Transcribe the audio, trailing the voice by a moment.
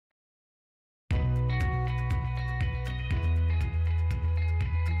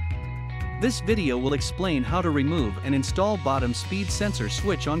This video will explain how to remove and install bottom speed sensor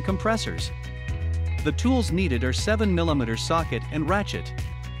switch on compressors. The tools needed are 7mm socket and ratchet.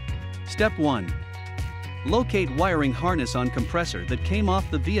 Step 1. Locate wiring harness on compressor that came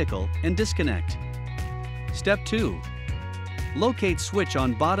off the vehicle and disconnect. Step 2. Locate switch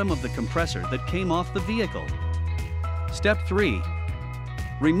on bottom of the compressor that came off the vehicle. Step 3.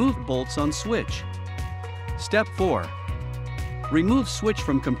 Remove bolts on switch. Step 4. Remove switch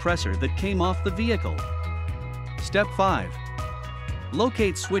from compressor that came off the vehicle. Step 5.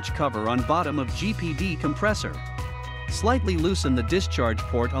 Locate switch cover on bottom of GPD compressor. Slightly loosen the discharge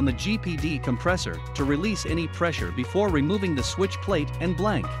port on the GPD compressor to release any pressure before removing the switch plate and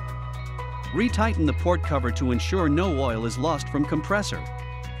blank. Retighten the port cover to ensure no oil is lost from compressor.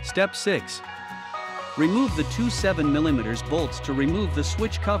 Step 6. Remove the two 7mm bolts to remove the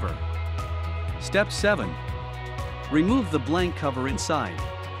switch cover. Step 7. Remove the blank cover inside.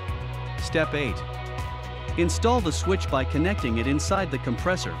 Step 8. Install the switch by connecting it inside the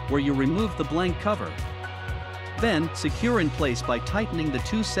compressor where you remove the blank cover. Then, secure in place by tightening the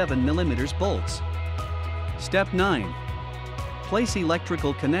two 7mm bolts. Step 9. Place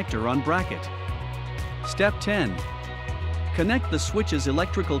electrical connector on bracket. Step 10. Connect the switch's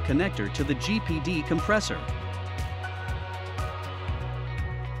electrical connector to the GPD compressor.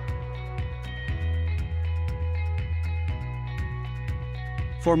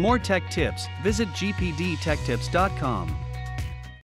 For more tech tips, visit gpdtechtips.com.